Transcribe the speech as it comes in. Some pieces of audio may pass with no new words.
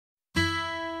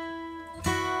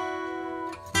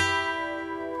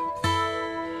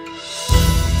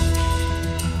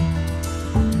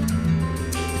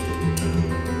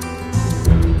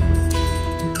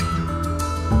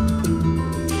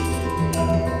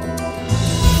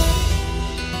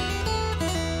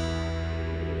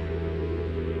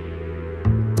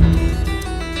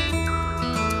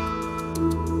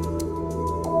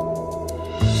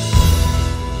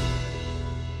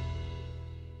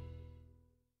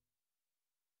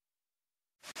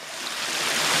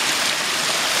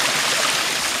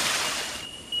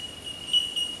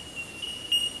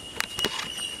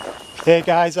Hey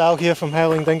guys, Al here from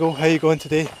Howling Dingle. How you going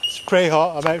today? It's pretty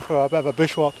hot. I'm out for a bit of a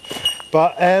bushwalk,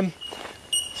 but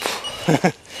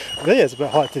really is a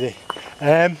bit hot today.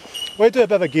 We'll do a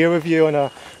bit of a gear review on a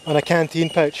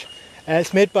Canteen pouch.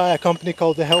 It's made by a company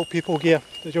called the Help People Gear.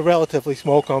 It's a relatively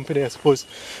small company, I suppose.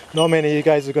 Not many of you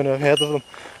guys are going to have heard of them,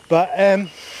 but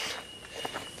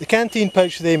the Canteen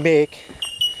pouch they make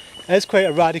is quite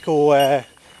a radical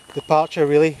departure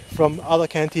really from other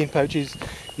Canteen pouches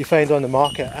you find on the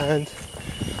market. And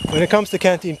when it comes to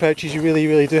Canteen pouches, you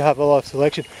really do have a lot of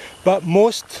selection, but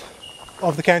most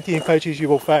of the Canteen pouches you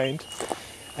will find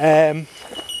they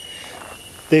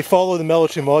follow the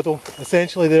military model.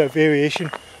 Essentially they're a variation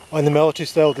on the military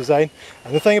style design,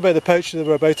 and the thing about the pouch that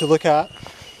we're about to look at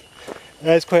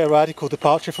is quite a radical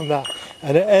departure from that,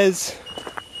 and it is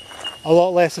a lot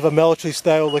less of a military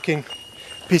style looking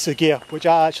piece of gear, which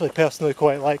I actually personally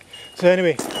quite like. So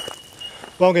anyway,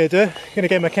 what I'm going to do, I'm going to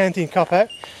get my Canteen cup out,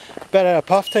 bit of a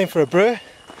puff, time for a brew,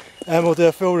 and we'll do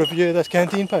a full review of this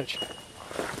Canteen pouch.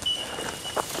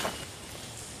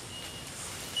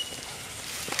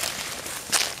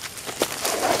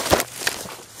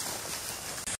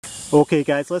 Okay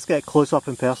guys, let's get close up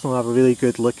and personal and have a really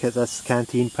good look at this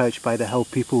Canteen pouch by the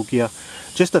Help People Gear.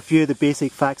 Just a few of the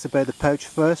basic facts about the pouch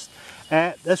first.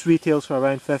 This retails for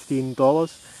around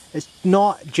 $15. It's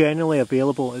not generally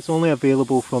available, it's only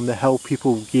available from the Help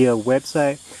People Gear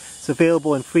website. It's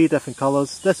available in 3 different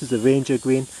colours. This is a Ranger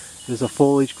green, there's a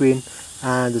foliage green,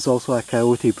 and there's also a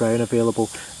coyote brown available.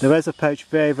 There is a pouch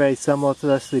very similar to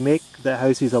this they make that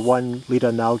houses a 1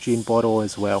 litre Nalgene bottle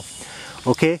as well.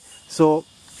 Okay, so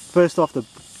first off the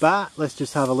bat, let's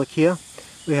just have a look here.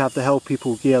 We have the Help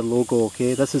People Gear logo,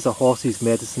 okay. This is a horse's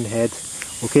medicine head.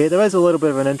 Okay, there is a little bit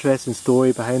of an interesting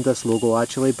story behind this logo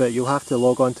actually, but you'll have to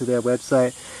log on to their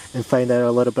website and find out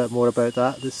a little bit more about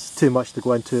that. This is too much to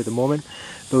go into at the moment.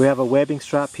 But we have a webbing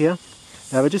strap here.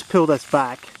 Now if I just pull this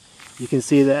back, you can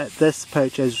see that this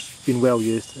pouch has been well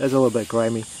used. It's a little bit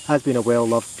grimy. Has been a well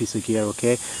loved piece of gear,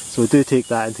 okay. So do take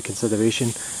that into consideration.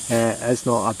 It's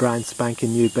not a brand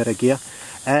spanking new bit of gear.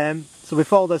 So we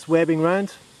follow this webbing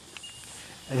round,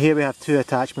 and here we have 2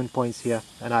 attachment points here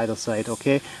on either side,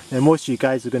 okay. Now most of you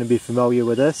guys are going to be familiar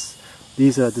with this.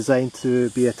 These are designed to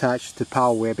be attached to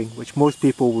power webbing, which most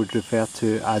people would refer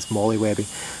to as molly webbing.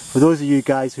 For those of you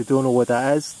guys who don't know what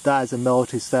that is a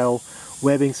military style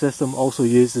webbing system also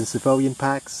used in civilian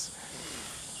packs.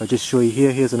 I'll just show you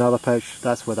here. Here's another pouch.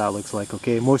 That's what that looks like,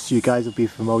 okay. Most of you guys will be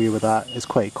familiar with that. It's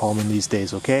quite common these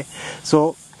days, okay.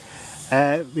 So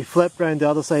we flip round the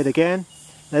other side again.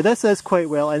 Now this is quite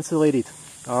well insulated,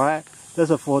 alright.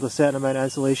 Does afford a certain amount of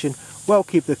insulation, will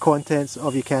keep the contents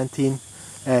of your canteen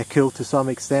cool to some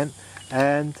extent.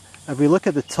 And if we look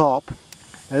at the top,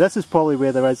 now this is probably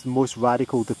where there is the most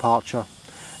radical departure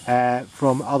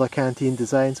from other canteen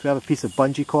designs. We have a piece of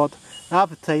bungee cord. Now,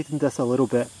 I've tightened this a little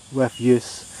bit with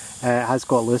use. It has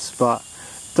got loose, but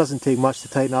it doesn't take much to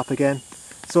tighten up again.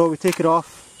 So we take it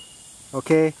off,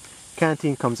 okay.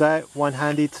 Canteen comes out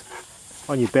one-handed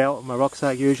on your belt, my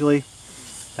rucksack usually,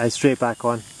 and straight back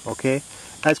on, okay.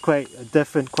 That's quite a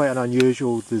different, quite an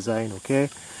unusual design, okay.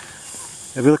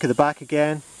 If we look at the back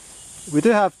again, we do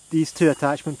have these 2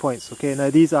 attachment points, okay. Now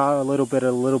these are a little bit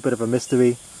of a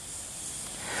mystery.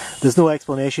 There's no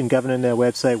explanation given in their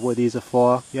website what these are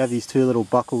for. You have these 2 little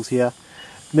buckles here.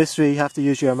 Mystery, you have to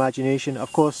use your imagination.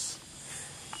 Of course,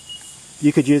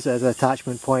 you could use it as an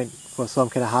attachment point for some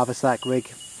kind of haversack rig.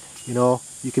 You know,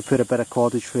 you could put a bit of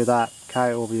cordage through that,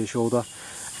 carry it over your shoulder,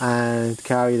 and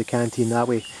carry the canteen that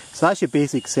way. So that's your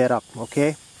basic setup,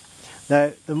 okay.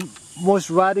 Now the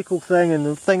most radical thing, and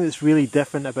the thing that's really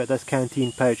different about this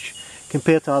canteen pouch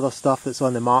compared to other stuff that's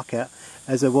on the market,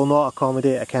 is it will not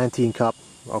accommodate a canteen cup,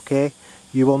 okay.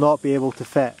 You will not be able to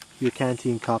fit your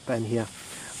canteen cup in here,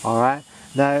 alright.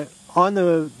 Now on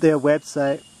their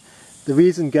website, the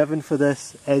reason given for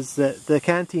this is that the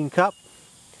canteen cup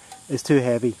is too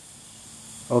heavy,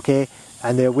 okay,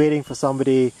 and they're waiting for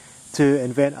somebody to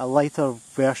invent a lighter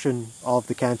version of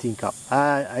the canteen cup.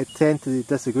 I tend to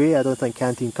disagree. I don't think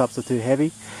canteen cups are too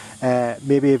heavy.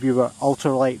 Maybe if you were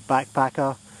ultralight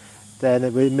backpacker, then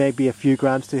it may be a few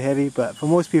grams too heavy, but for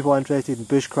most people interested in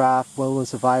bushcraft, wilderness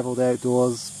survival, the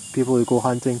outdoors, people who go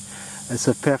hunting, it's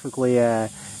a perfectly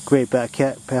great bit of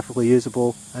kit, perfectly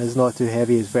usable, and it's not too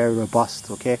heavy, it's very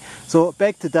robust, okay. So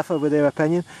beg to differ with their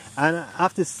opinion, and I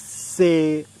have to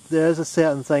say there is a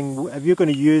certain thing, if you're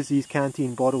going to use these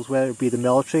canteen bottles, whether it be the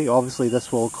military, obviously this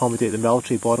will accommodate the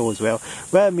military bottle as well,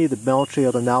 whether it be the military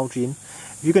or the Nalgene,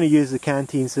 if you're going to use the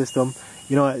Canteen system,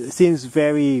 you know, it seems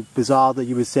very bizarre that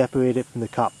you would separate it from the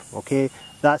cup, okay?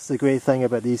 That's the great thing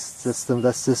about this system,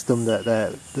 that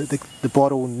the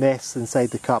bottle nests inside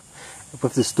the cup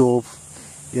with the stove,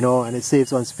 you know, and it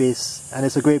saves on space, and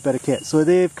it's a great bit of kit. So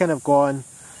they've kind of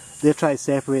they've tried to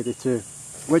separate the two,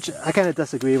 which I kind of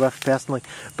disagree with personally.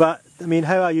 But I mean,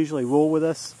 how I usually roll with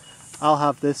this, I'll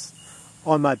have this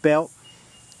on my belt,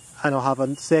 and I'll have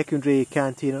a secondary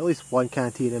canteen, at least one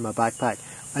canteen in my backpack,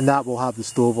 and that will have the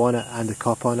stove on it and the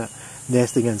cup on it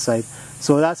nesting inside.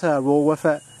 So that's how I roll with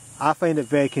it. I find it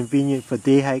very convenient for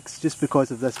day hikes just because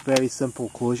of this very simple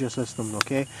closure system,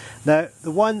 okay? Now,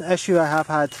 the one issue I have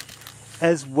had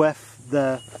is with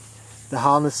the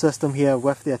harness system here,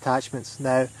 with the attachments.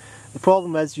 Now, the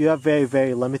problem is you are very,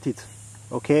 very limited,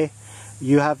 okay?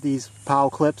 You have these PAL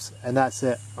clips and that's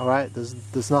it, alright?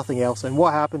 There's nothing else. And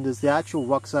what happened is the actual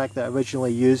rucksack that I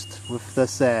originally used with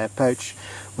this pouch,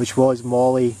 which was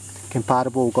MOLLE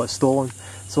compatible, got stolen.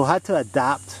 So I had to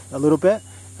adapt a little bit,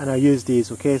 and I used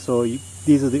these, okay? So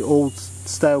these are the old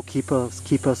style keepers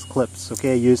clips,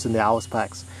 okay, used in the Alice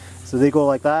packs. So they go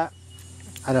like that,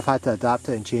 and I've had to adapt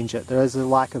it and change it. There is a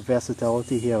lack of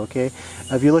versatility here, okay?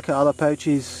 If you look at other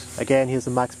pouches, again, here's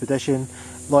the Maxpedition,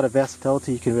 a lot of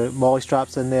versatility. You can put MOLLE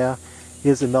straps in there.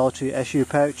 Here's the military issue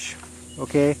pouch,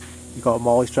 okay? You've got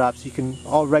MOLLE straps. You can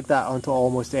rig that onto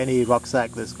almost any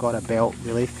rucksack that's got a belt,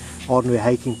 really. Ordinary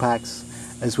hiking packs,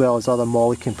 as well as other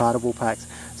MOLLE compatible packs.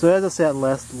 So there's a certain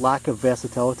lack of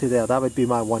versatility there. That would be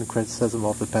my one criticism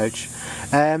of the pouch.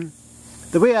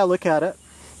 The way I look at it,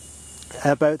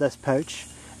 about this pouch,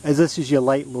 is this is your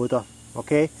light loader,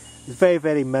 okay? It's a very,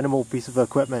 very minimal piece of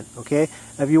equipment, okay?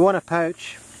 If you want a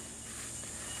pouch,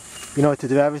 you know, to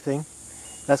do everything,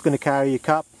 that's going to carry your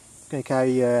cup, it's going to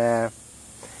carry your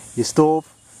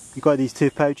stove. You've got these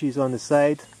two pouches on the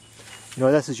side. You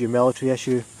know, this is your military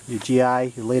issue, your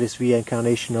GI, your latest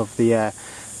reincarnation of the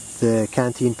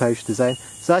Canteen pouch design.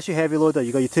 So that's your heavy loader.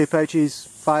 You've got your two pouches,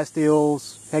 fire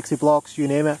steels, hexi blocks, you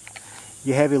name it,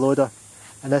 your heavy loader.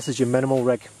 And this is your minimal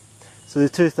rig. So the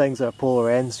two things are polar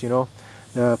ends, you know,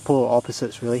 they're polar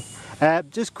opposites really.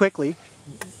 Just quickly,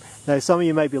 now some of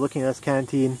you might be looking at this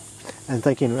Canteen and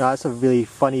thinking, well, that's a really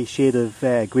funny shade of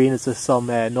green. Is this some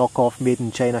knockoff made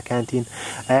in China Canteen?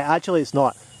 Actually it's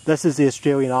not. This is the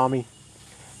Australian Army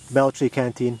military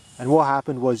Canteen. And what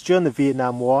happened was, during the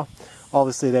Vietnam War,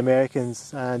 obviously the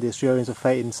Americans and the Australians were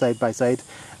fighting side by side,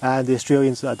 and the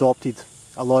Australians adopted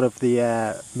a lot of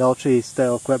the military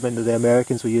style equipment that the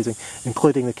Americans were using,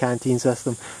 including the Canteen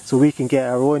system. So we can get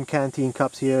our own Canteen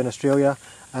cups here in Australia,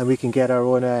 and we can get our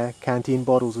own Canteen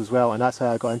bottles as well, and that's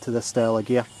how I got into this style of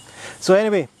gear. So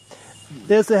anyway,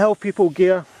 there's the Help People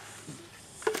Gear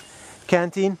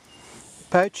Canteen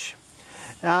pouch.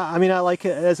 I mean, I like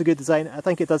it. It is a good design. I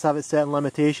think it does have its certain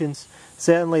limitations.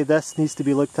 Certainly this needs to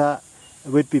be looked at.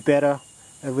 It would be better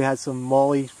if we had some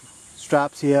MOLLE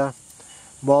straps here,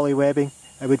 MOLLE webbing.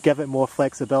 It would give it more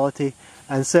flexibility,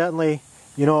 and certainly,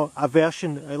 you know, a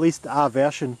version, at least a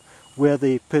version, where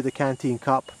they put the Canteen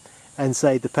cup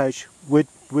inside the pouch, would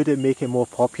it make it more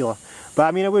popular. But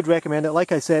I mean, I would recommend it.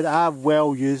 Like I said, I've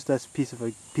well used this piece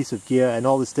of gear, and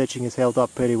all the stitching is held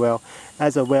up pretty well.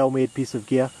 As a well-made piece of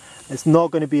gear. It's not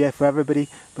going to be for everybody,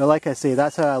 but like I say,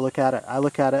 that's how I look at it. I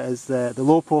look at it as the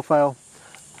low profile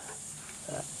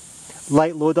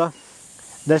light loader.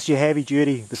 This is your heavy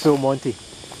duty, the full Monty.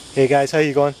 Hey guys, how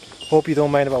you going? Hope you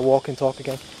don't mind if I walk and talk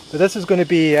again. But this is going to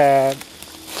be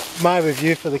my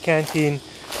review for the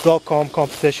Canteen.com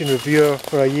competition reviewer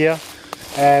for a year.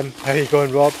 How you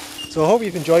going, Rob? So I hope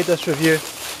you've enjoyed this review,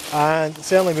 and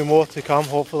certainly be more to come,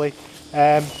 hopefully.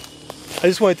 I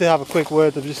just wanted to have a quick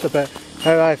word of just about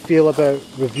how I feel about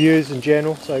reviews in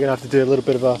general. So I'm gonna have to do a little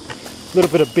bit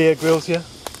of Bear Grylls here.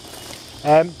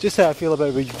 Just how I feel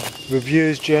about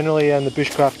reviews generally in the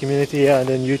bushcraft community and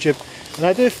in YouTube. And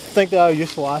I do think they are a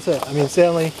useful asset. I mean,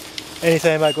 certainly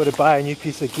anytime I go to buy a new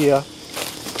piece of gear,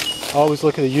 I always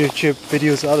look at the YouTube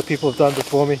videos that other people have done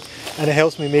before me, and it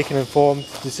helps me make an informed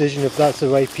decision if that's the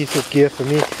right piece of gear for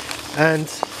me. And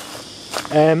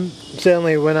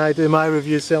certainly when I do my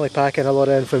reviews, certainly pack in a lot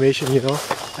of information, you know,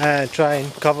 and try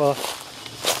and cover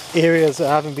areas that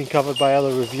haven't been covered by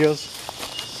other reviewers.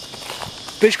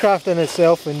 Bushcraft in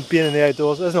itself and being in the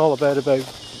outdoors isn't all about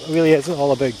really isn't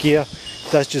all about gear.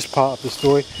 That's just part of the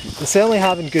story. And certainly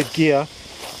having good gear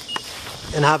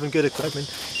and having good equipment,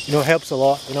 you know, helps a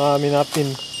lot. You know, I mean, I've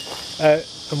been out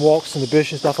on walks in the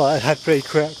bush and stuff like that, had pretty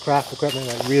crap equipment,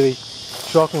 like really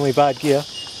shockingly bad gear.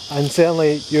 And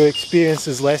certainly your experience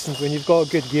is lessened. When you've got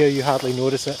good gear, you hardly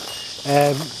notice it.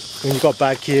 When you've got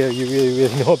bad gear, you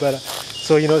really know about it.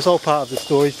 So, you know, it's all part of the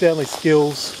story. Certainly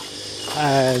skills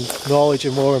and knowledge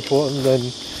are more important than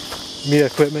mere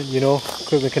equipment, you know.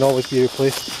 Equipment can always be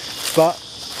replaced. But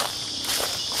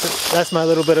that's my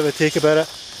little bit of a take about it.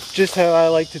 Just how I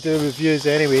like to do reviews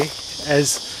anyway,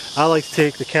 is I like to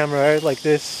take the camera out like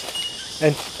this,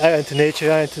 and out into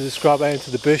nature, out into the scrub, out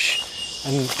into the bush,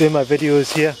 and do my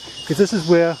videos here. Because this is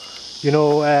where, you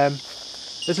know,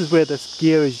 this is where this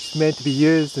gear is meant to be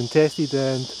used and tested,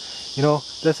 and you know,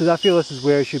 I feel this is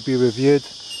where it should be reviewed,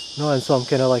 not in some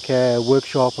kind of like a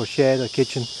workshop or shed or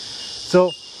kitchen.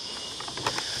 So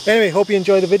anyway, hope you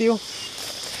enjoy the video.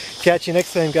 Catch you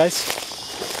next time, guys.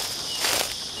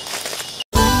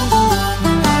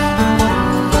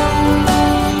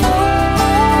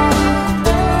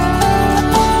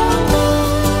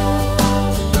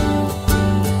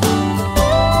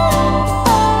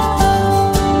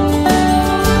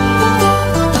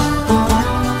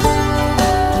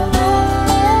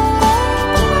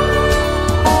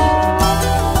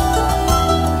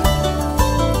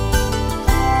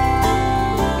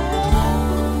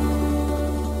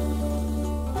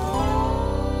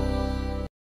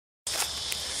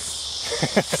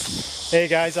 Hey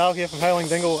guys, Al here from Howling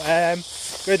Dingo. Going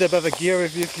to do a bit of a gear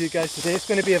review for you guys today. It's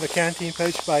going to be of a Canteen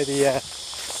pouch by the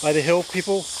Hill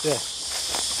people.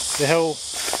 The Hill,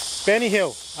 Benny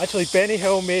Hill. Actually, Benny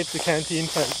Hill made the Canteen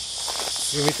pouch.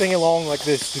 You're going to be singing along like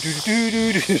this.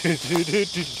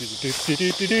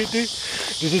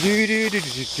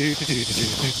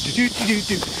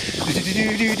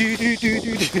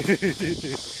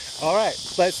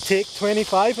 Alright, let's take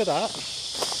 25 of that.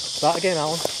 Start again,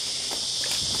 Alan.